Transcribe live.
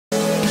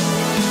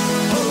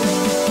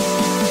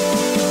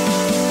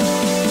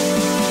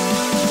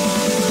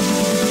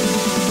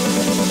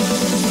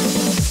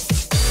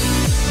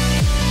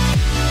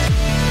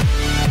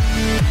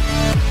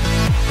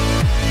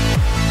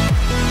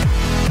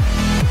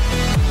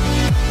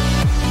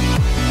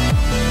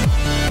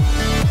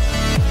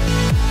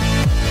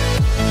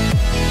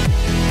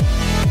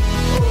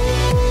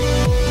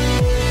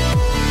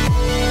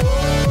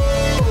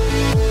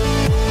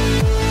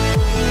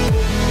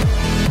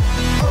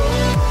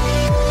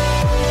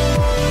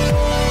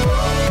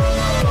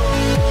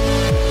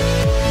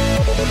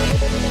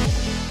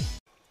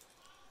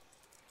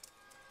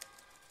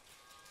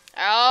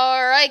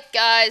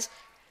guys?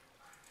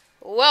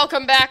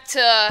 Welcome back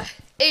to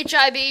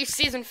HiB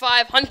Season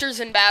 5, Hunters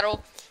in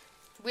Battle.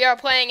 We are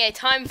playing a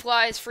Time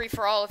Flies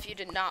free-for-all if you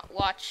did not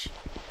watch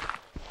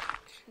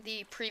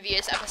the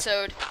previous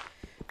episode.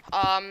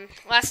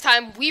 Last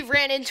time we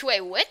ran into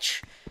a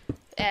witch,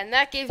 and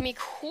that gave me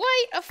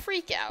quite a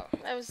freak out.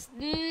 That was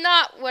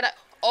not what I...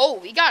 Oh,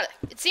 we got it.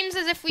 It seems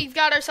as if we've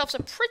got ourselves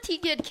a pretty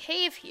good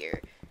cave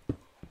here.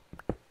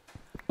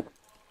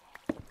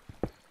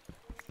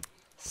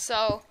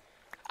 So,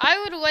 I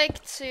would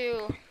like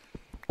to...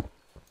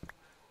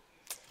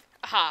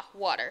 Aha,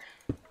 water.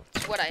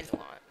 That's what I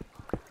want.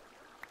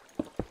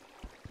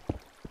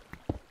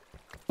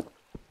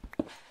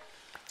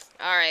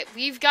 Alright,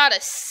 we've got a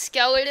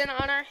skeleton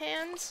on our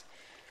hands.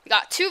 We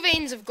got 2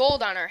 veins of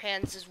gold on our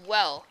hands as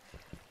well.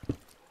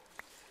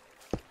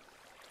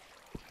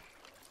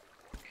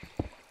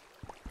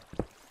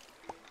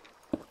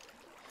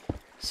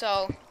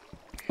 So,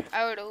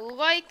 I would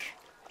like...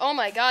 Oh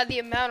my god, the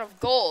amount of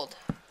gold.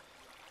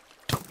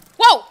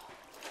 Whoa!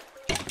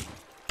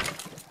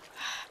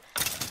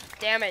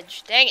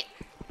 Damage. Dang it.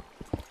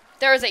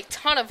 There is a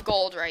ton of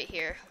gold right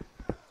here.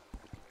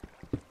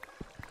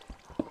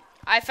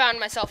 I found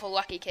myself a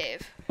lucky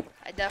cave.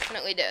 I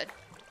definitely did.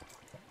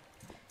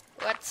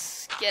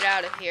 Let's get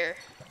out of here.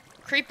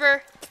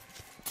 Creeper.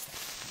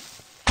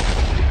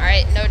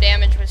 Alright, no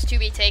damage was to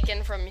be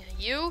taken from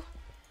you.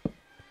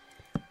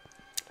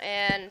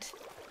 And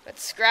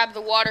let's grab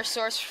the water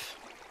source.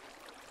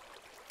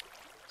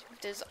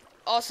 There's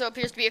also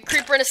appears to be a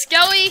creeper and a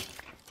skelly.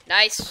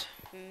 Nice.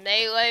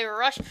 Melee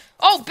rush.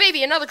 Oh,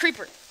 baby, another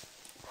creeper.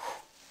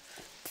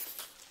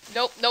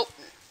 Nope, nope,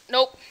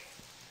 nope.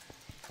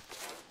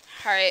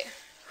 Alright.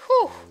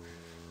 Whew.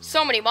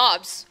 So many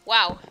mobs.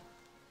 Wow.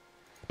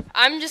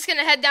 I'm just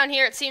gonna head down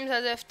here. It seems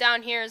as if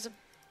down here is a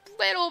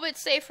little bit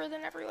safer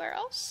than everywhere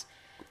else.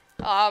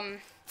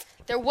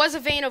 There was a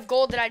vein of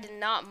gold that I did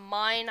not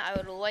mine. I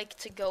would like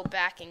to go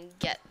back and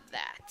get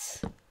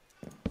that.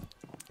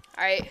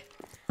 Alright.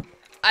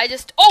 I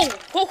just... Oh!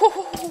 Whoa, whoa,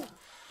 whoa, whoa.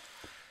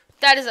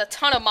 That is a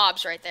ton of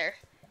mobs right there.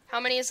 How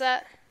many is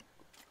that?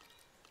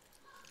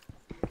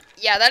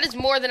 Yeah, that is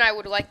more than I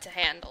would like to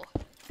handle.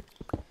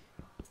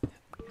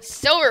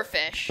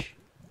 Silverfish.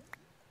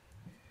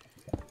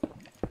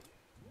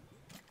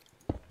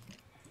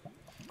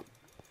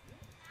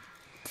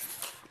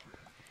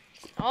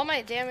 All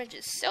my damage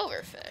is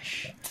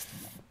silverfish.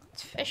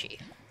 It's fishy.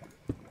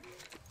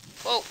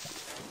 Whoa.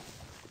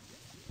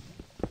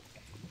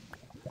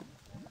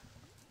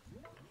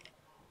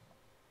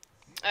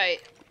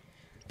 Alright.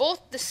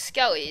 Both the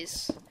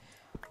skellies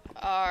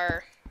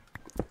are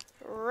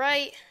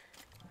right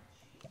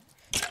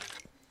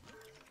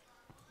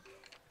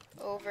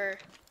over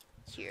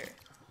here.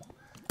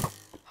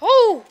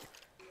 Oh!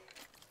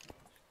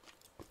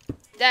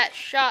 That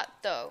shot,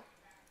 though.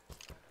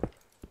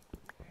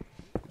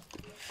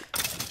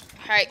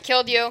 Alright,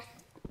 killed you.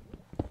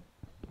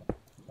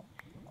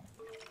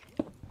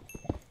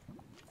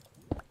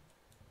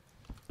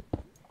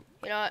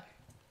 You know what?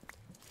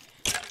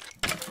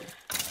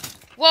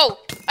 Whoa!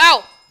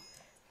 Ow!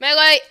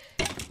 Melee!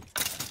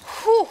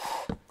 Whew!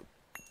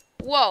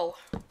 Whoa.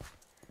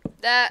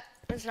 That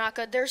is not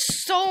good. There's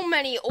so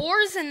many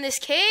ores in this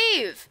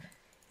cave!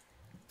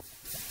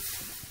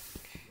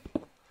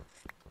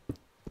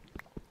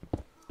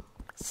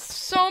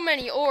 So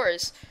many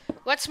ores.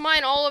 Let's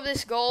mine all of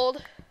this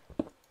gold.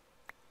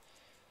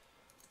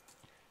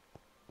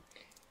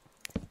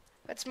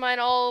 Let's mine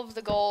all of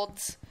the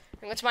golds.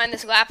 And let's mine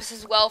this lapis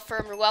as well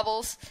for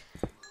levels.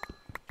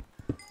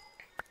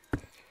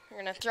 We're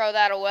gonna throw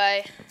that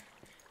away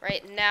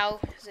right now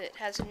because it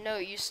has no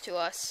use to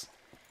us.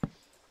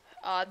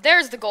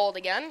 There's the gold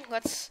again.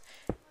 Let's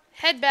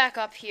head back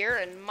up here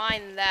and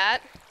mine that.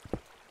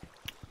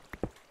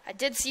 I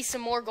did see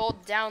some more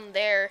gold down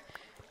there,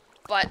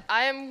 but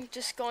I am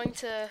just going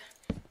to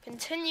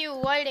continue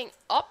lighting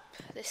up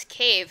this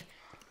cave.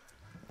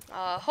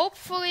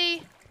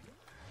 Hopefully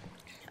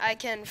I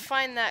can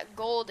find that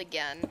gold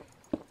again.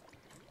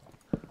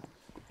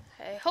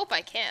 I hope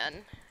I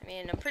can. I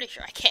mean, I'm pretty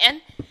sure I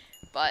can.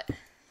 But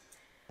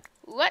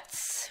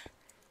let's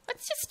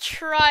just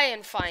try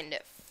and find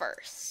it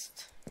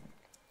first.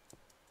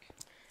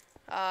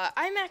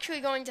 I'm actually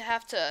going to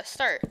have to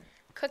start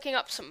cooking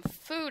up some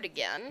food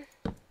again.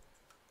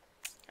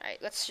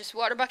 Alright, let's just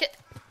water bucket.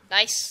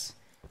 Nice.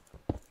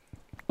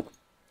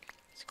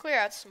 Let's clear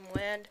out some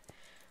land.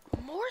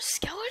 More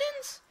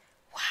skeletons?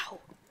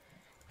 Wow.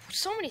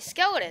 So many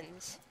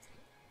skeletons.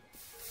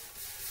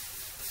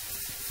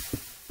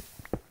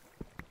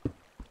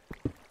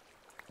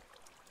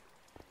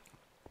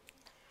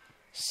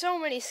 So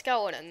many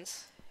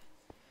skeletons.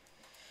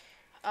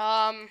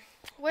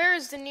 Where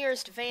is the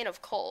nearest vein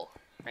of coal?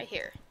 Right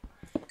here.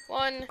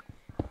 1,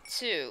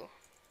 2.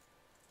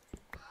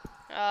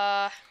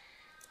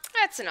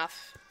 That's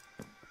enough.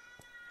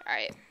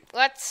 Alright,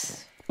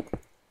 let's...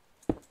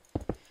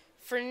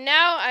 For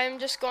now, I'm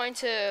just going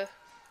to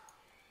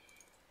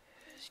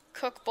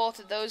cook both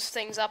of those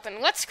things up. And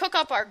let's cook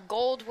up our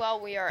gold while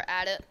we are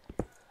at it.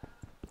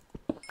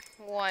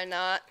 Why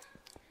not?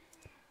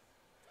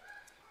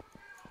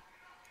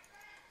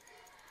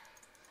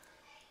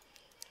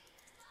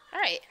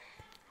 Alright.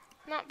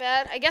 Not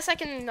bad. I guess I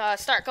can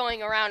start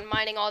going around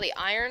mining all the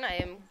iron. I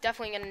am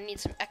definitely going to need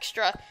some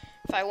extra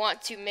if I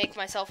want to make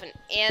myself an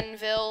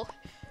anvil.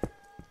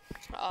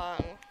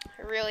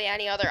 Really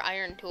any other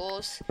iron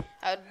tools.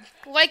 I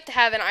would like to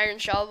have an iron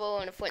shovel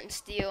and a flint and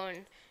steel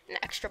and an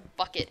extra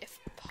bucket if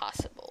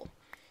possible.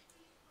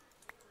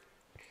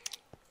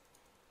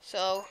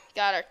 So,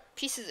 got our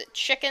pieces of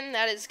chicken.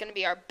 That is going to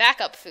be our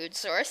backup food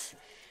source.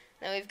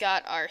 Then we've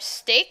got our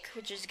steak,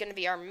 which is going to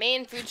be our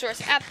main food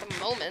source at the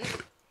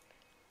moment.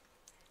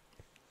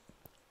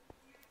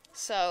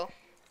 So,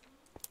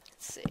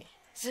 let's see.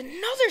 There's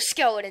another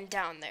skeleton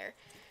down there.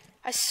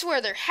 I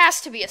swear there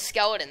has to be a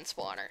skeleton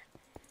spawner.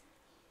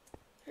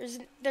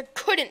 There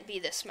couldn't be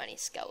this many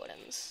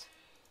skeletons.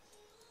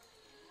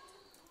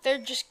 There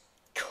just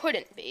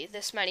couldn't be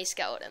this many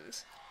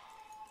skeletons.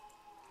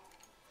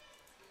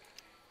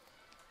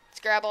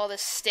 Let's grab all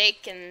this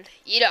steak and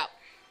eat up.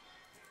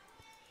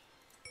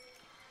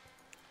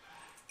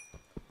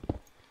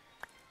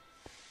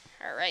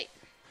 Alright.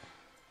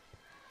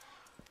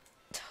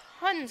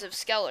 Tons of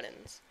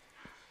skeletons.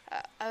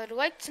 I would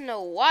like to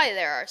know why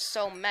there are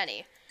so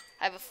many.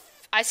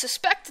 I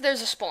suspect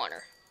there's a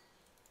spawner.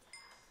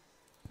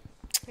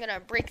 I'm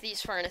gonna break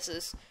these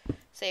furnaces,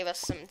 save us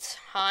some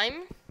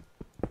time.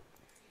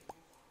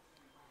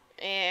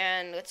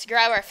 And let's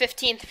grab our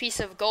 15th piece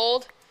of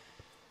gold.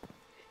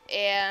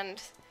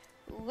 And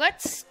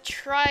let's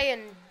try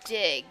and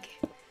dig.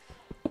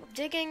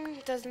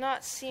 Digging does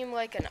not seem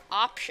like an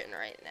option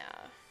right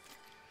now.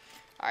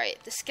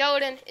 Alright, the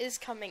skeleton is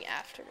coming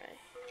after me.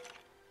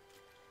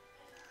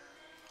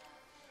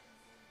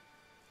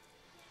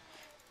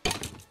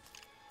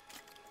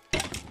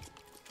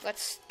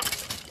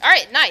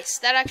 Alright, nice.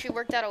 That actually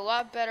worked out a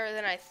lot better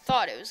than I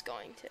thought it was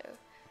going to.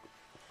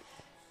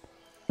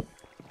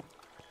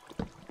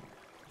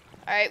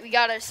 Alright, we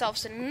got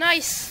ourselves a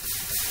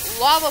nice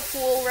lava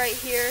pool right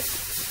here.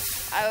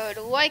 I would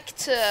like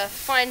to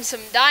find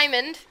some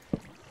diamond.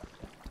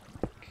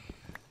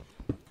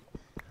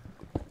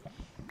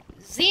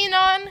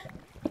 Xenon.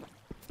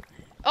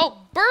 Oh,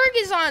 Berg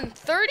is on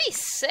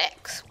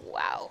 36.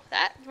 Wow,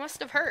 that must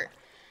have hurt.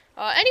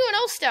 Anyone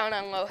else down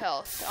on low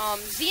health?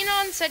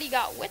 Xenon said he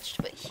got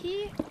witched, but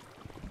he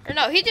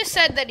just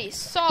said that he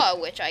saw a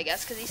witch, I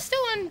guess, because he's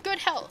still on good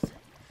health.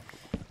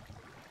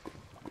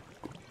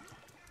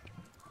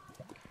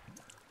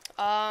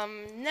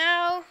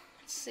 Now,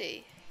 let's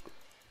see.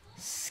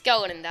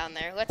 Skeleton down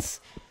there.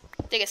 Let's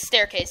dig a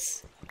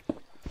staircase.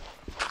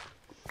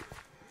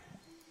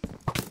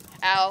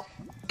 Ow.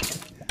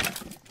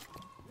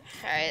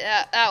 Alright,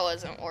 that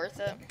wasn't worth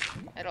it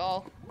at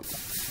all.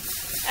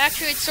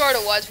 Actually, it sort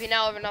of was. We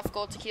now have enough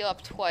gold to heal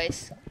up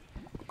twice.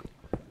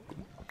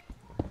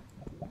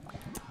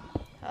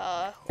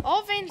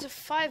 All veins of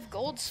 5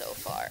 gold so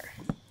far.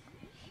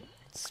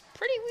 It's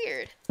pretty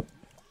weird.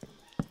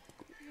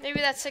 Maybe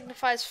that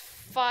signifies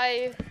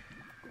 5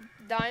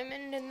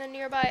 diamond in the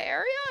nearby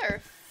area,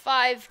 or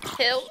 5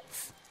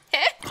 kills?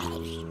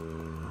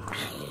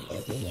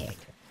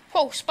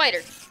 Whoa,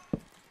 spider.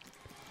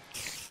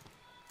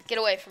 Get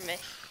away from me.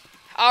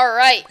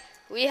 Alright.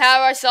 We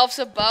have ourselves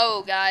a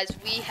bow, guys.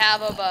 We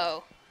have a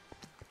bow.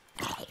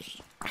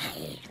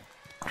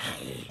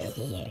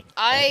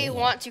 I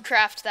want to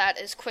craft that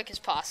as quick as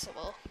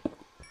possible.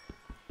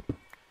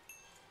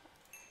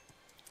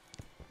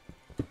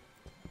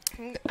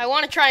 I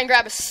want to try and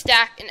grab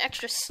an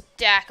extra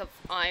stack of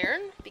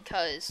iron,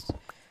 because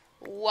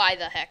why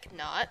the heck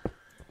not?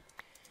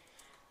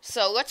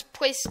 So let's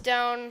place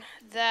down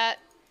that,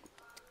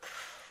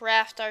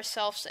 craft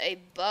ourselves a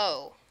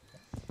bow.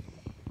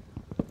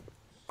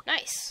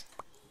 Nice.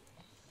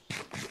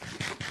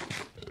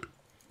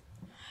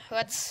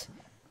 Let's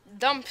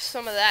dump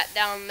some of that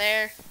down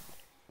there.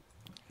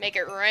 Make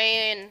it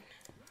rain.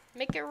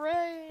 Make it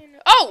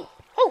rain. Oh!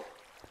 Oh!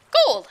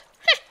 Gold!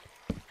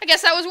 Heh. I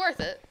guess that was worth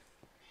it.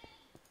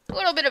 A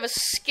little bit of a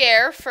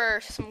scare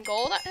for some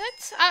gold.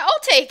 I'll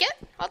take it.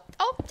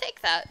 I'll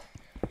take that.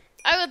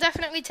 I will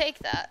definitely take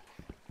that.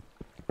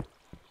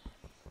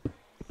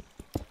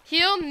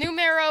 Heal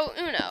numero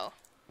uno.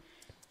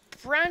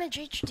 Brownage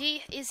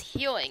HD is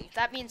healing.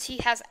 That means he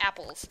has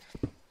apples.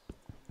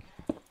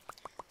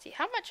 Let's see,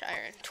 how much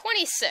iron?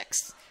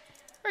 26.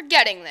 We're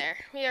getting there.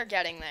 We are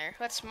getting there.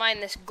 Let's mine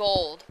this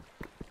gold.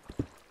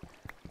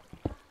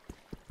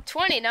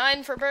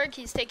 29 for Berg.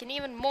 He's taking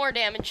even more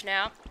damage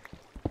now.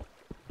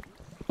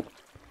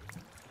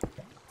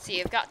 Let's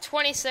see, I've got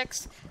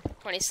 26,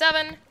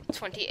 27,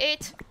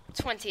 28,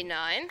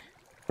 29.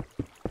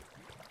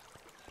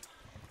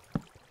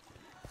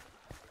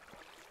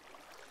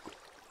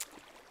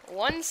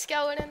 One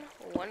skeleton,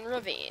 one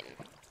ravine.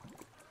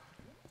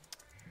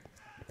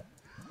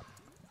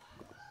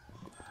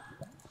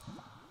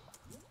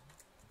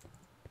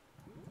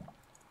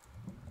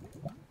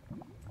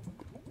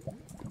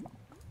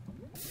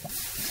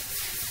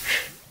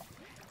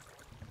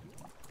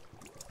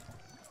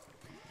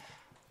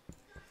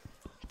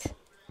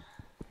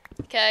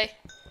 Okay.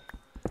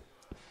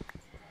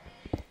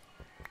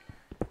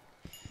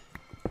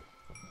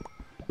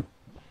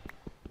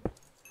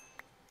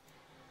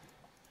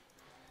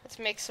 Let's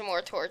make some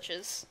more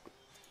torches.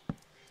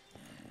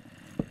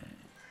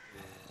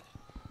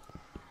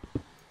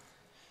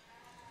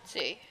 Let's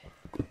see.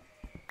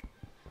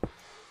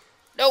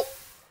 Nope.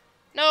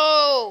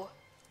 No!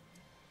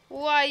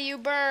 Why you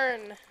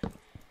burn?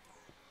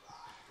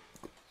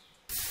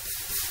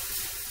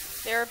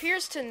 There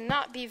appears to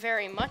not be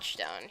very much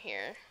down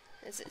here,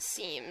 as it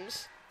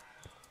seems.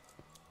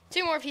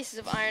 2 more pieces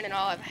of iron and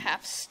I'll have a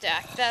half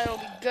stack. That'll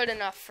be good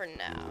enough for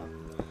now.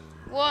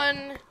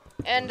 1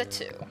 and a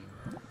 2.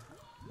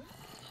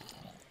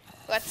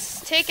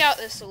 Let's take out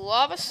this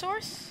lava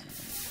source.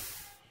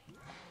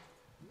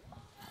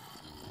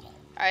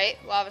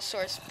 Alright, lava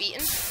source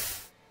beaten.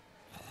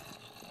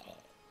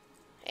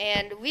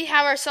 And we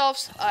have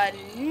ourselves a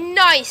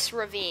nice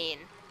ravine.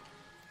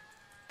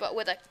 But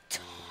with a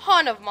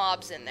ton of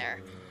mobs in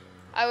there.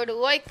 I would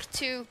like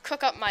to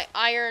cook up my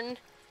iron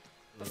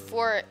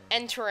before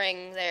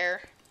entering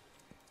there.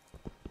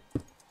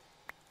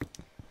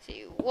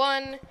 See,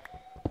 1,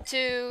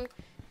 2,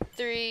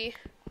 3,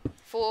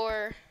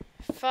 4,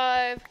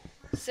 5,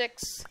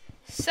 6,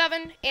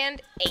 7,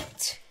 and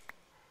 8.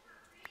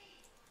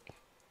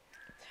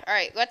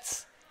 Alright,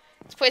 let's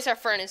place our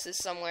furnaces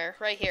somewhere.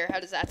 Right here. How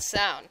does that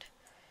sound?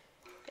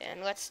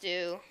 And let's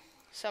do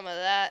some of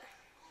that.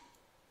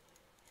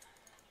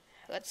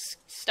 Let's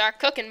start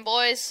cooking,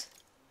 boys.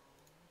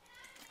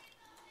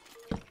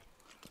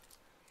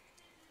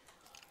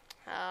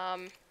 I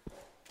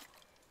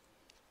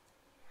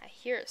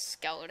hear a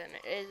skeleton.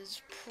 It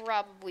is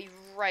probably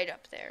right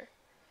up there.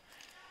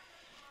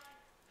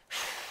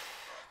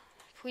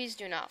 Please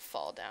do not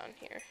fall down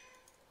here.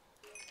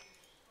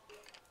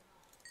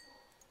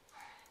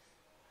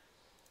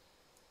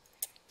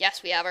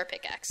 Yes, we have our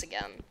pickaxe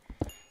again.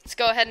 Let's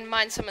go ahead and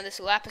mine some of this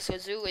lapis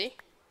lazuli.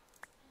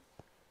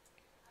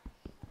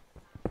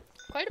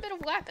 Quite a bit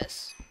of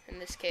lapis in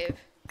this cave.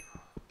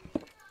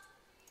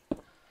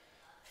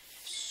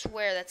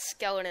 Swear that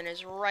skeleton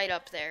is right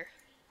up there.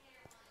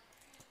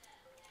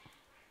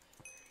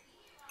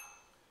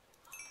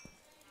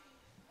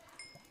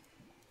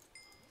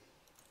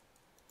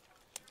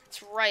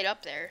 It's right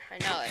up there. I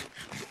know it.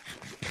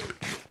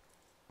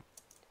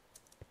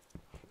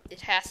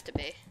 It has to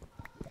be.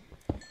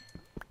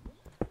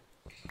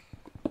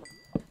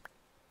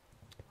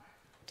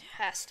 It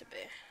has to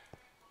be.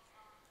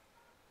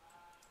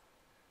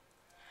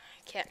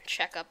 I can't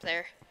check up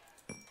there.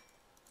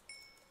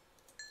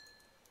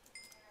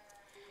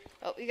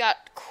 Oh, we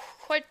got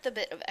quite a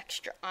bit of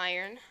extra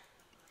iron.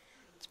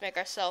 Let's make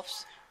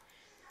ourselves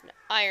an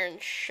iron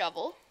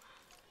shovel.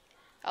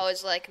 I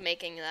always like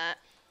making that.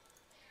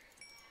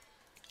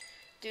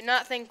 Do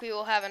not think we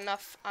will have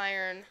enough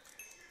iron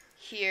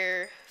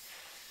here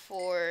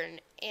for an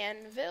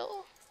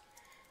anvil,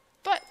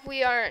 but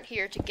we aren't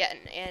here to get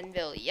an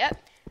anvil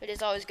yet. It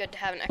is always good to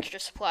have an extra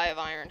supply of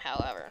iron,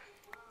 however.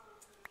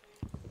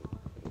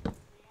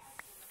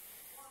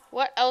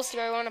 What else do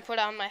I want to put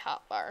on my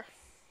hotbar?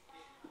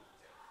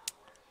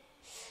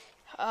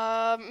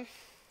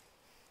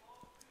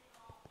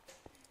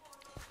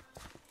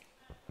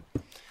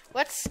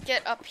 Let's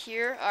get up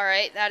here.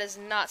 Alright, that is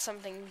not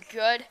something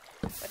good.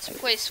 Let's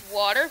place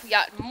water. We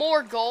got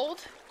more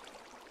gold.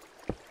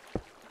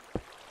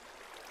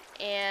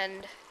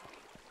 And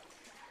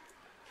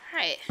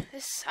alright,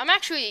 I'm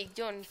actually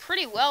doing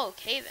pretty well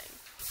caving.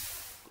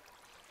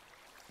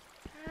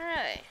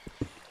 Alright.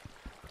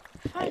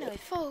 Finally,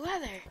 full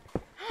leather.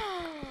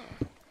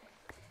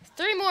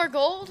 3 more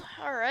gold.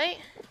 Alright.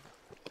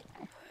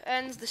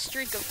 Ends the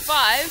streak of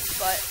 5,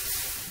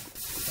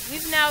 but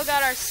we've now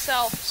got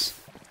ourselves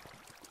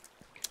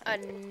a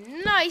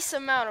nice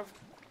amount of...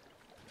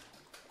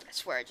 I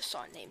swear I just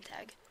saw a name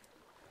tag.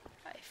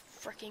 I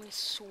freaking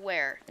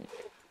swear.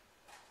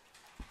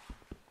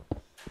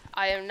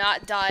 I am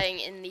not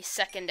dying in the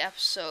 2nd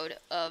episode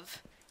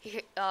of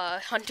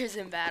Hunters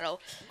in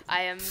Battle.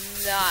 I am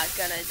not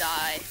gonna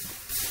die.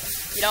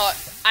 You know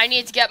what? I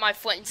need to get my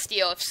flint and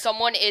steel. If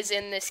someone is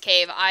in this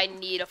cave, I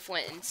need a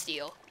flint and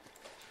steel.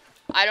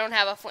 I don't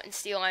have a flint and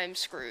steel, I am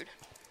screwed.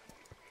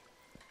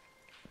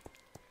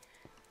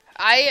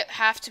 I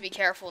have to be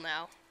careful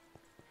now.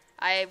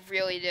 I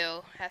really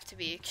do have to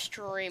be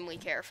extremely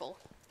careful.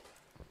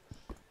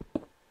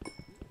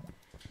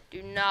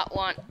 Do not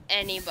want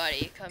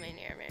anybody coming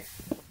near me.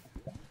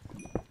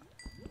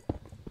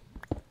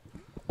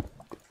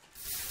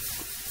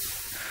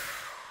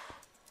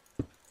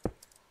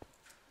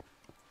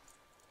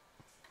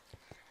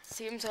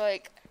 Seems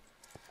like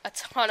a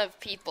ton of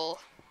people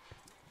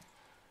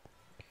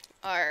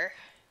are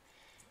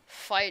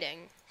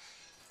fighting.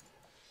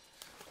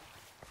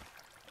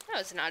 That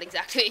was not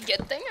exactly a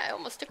good thing. I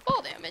almost took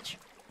fall damage.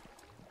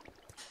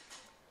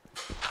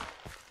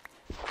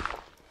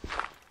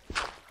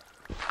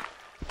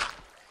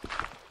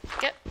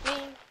 Get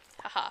me.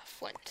 Haha,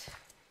 flint.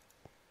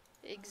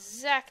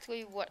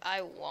 Exactly what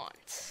I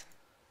want.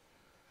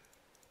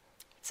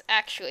 Let's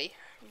actually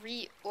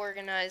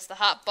reorganize the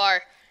hotbar.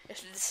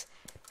 This is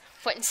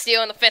flint and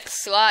steel in the 5th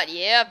slot.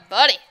 Yeah,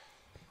 buddy.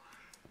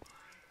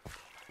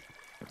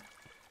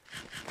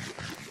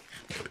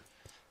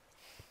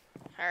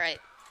 Alright.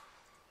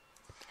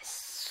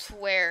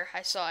 swear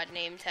I saw a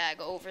name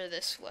tag over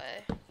this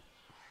way.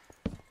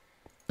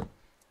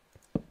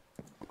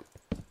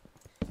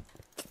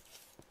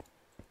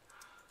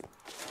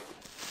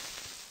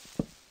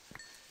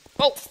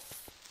 Oh!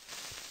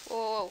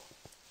 Whoa, whoa.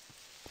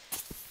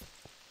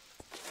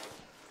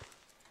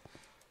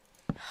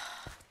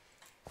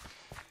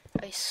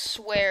 I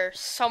swear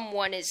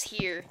someone is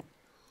here.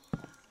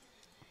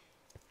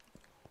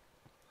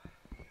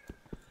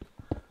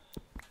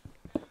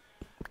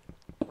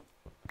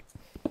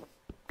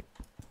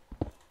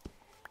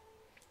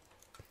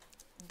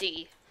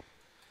 D.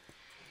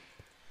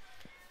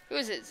 Who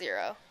is it?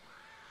 0.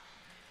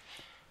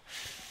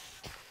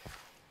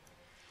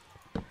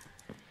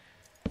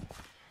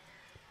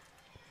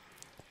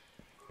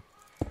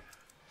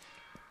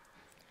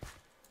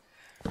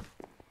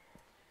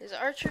 Is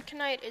Archer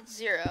Knight? It's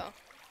 0.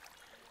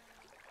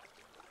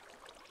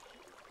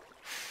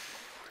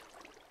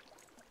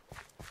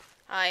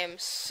 I am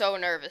so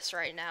nervous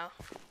right now.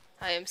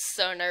 I am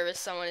so nervous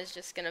someone is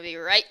just gonna be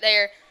right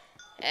there.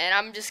 And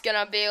I'm just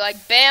gonna be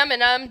like, bam,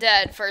 and I'm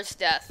dead. First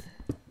death.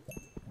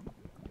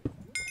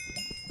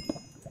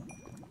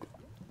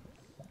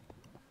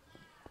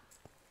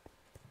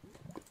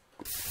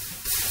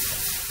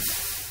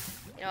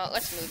 You know what,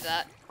 let's move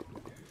that.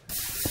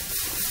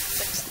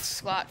 6th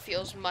slot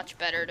feels much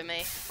better to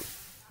me.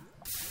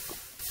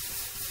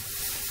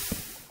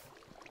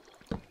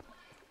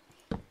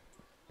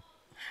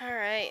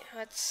 Alright,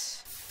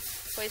 let's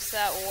place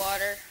that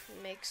water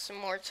and make some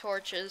more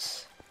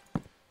torches.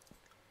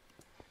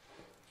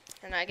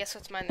 And I guess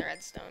let's mine the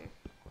redstone.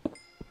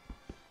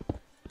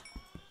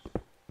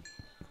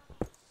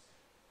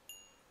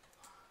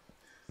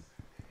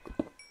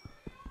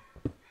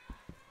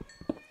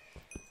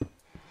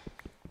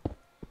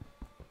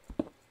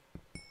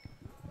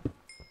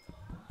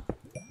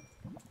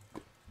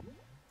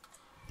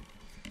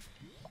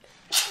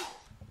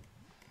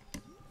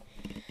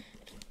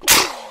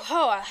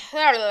 Oh,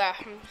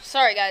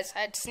 sorry guys, I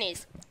had to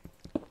sneeze.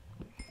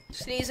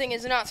 Sneezing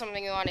is not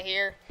something you want to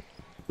hear.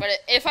 But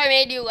if I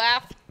made you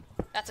laugh,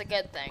 that's a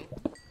good thing.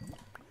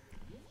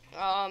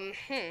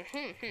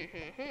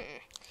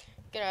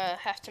 Gonna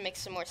have to make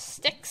some more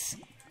sticks.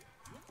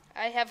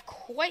 I have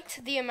quite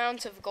the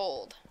amount of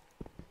gold.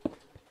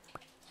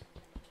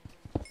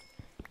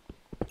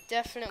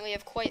 Definitely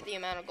have quite the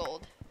amount of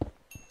gold.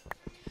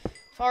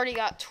 I've already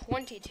got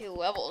 22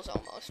 levels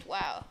almost.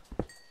 Wow.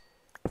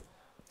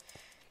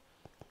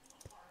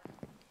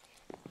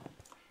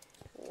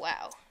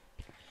 Wow.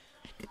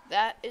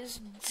 That is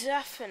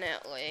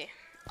definitely...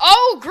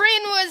 Oh,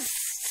 Green was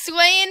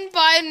slain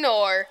by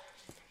Nor.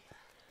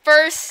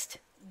 First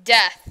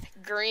death.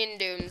 Green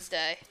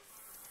Doomsday.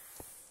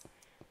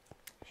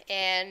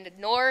 And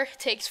Nor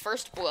takes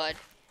first blood.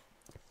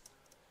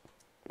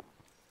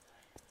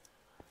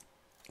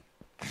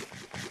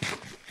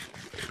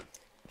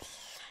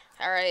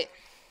 Alright.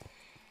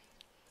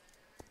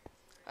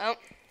 Well,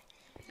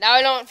 now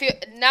I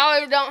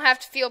don't have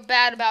to feel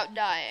bad about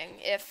dying.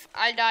 If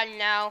I die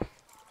now,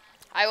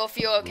 I will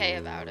feel okay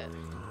about it.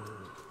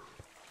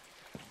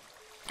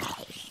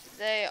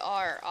 They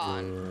are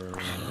on.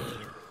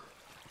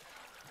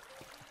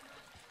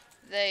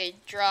 They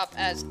drop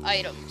as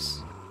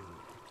items.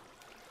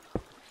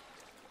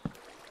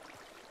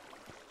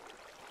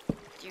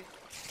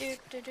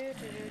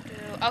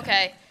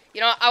 Okay,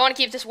 you know what? I want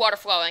to keep this water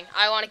flowing.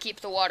 I want to keep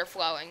the water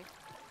flowing.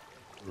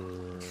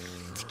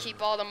 To keep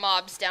all the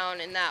mobs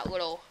down in that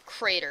little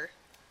crater.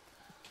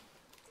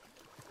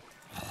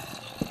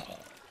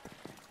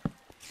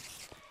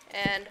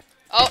 And,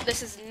 oh,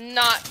 this is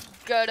not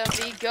gonna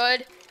be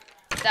good.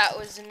 That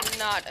was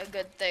not a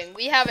good thing.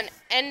 We have an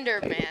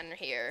Enderman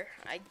here.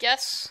 I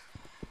guess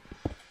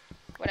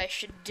what I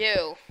should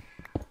do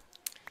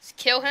is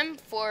kill him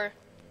for...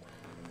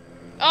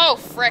 Oh,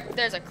 frick,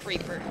 there's a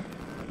creeper.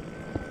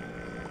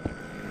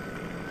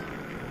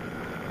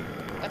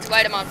 Let's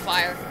light him on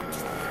fire.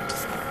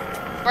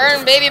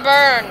 Burn, baby,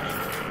 burn!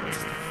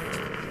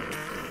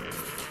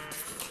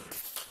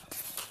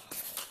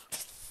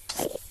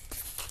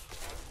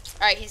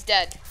 Alright, he's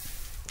dead.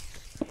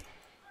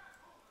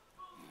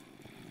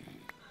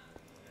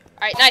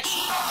 Alright,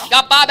 nice.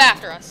 Got Bob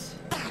after us.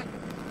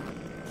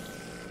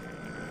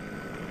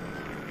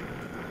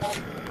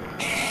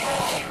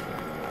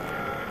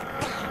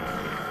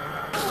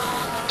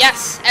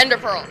 Yes, Ender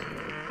Pearl.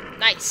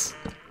 Nice.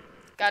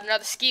 Got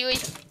another skeely.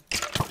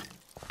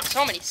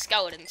 So many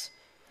skeletons.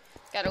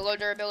 Got a low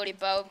durability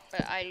bow,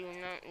 but I do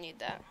not need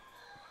that.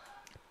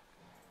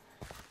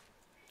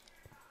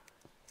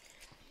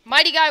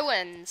 Mighty Guy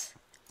wins.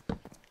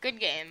 Good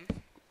game.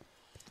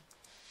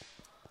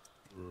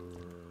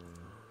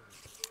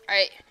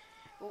 Alright,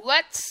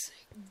 let's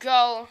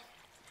go.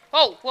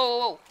 Whoa, whoa, whoa,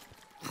 whoa.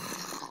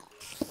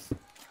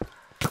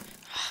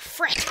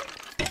 Frick.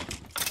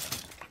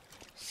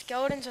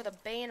 Skeletons are the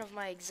bane of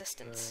my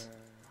existence.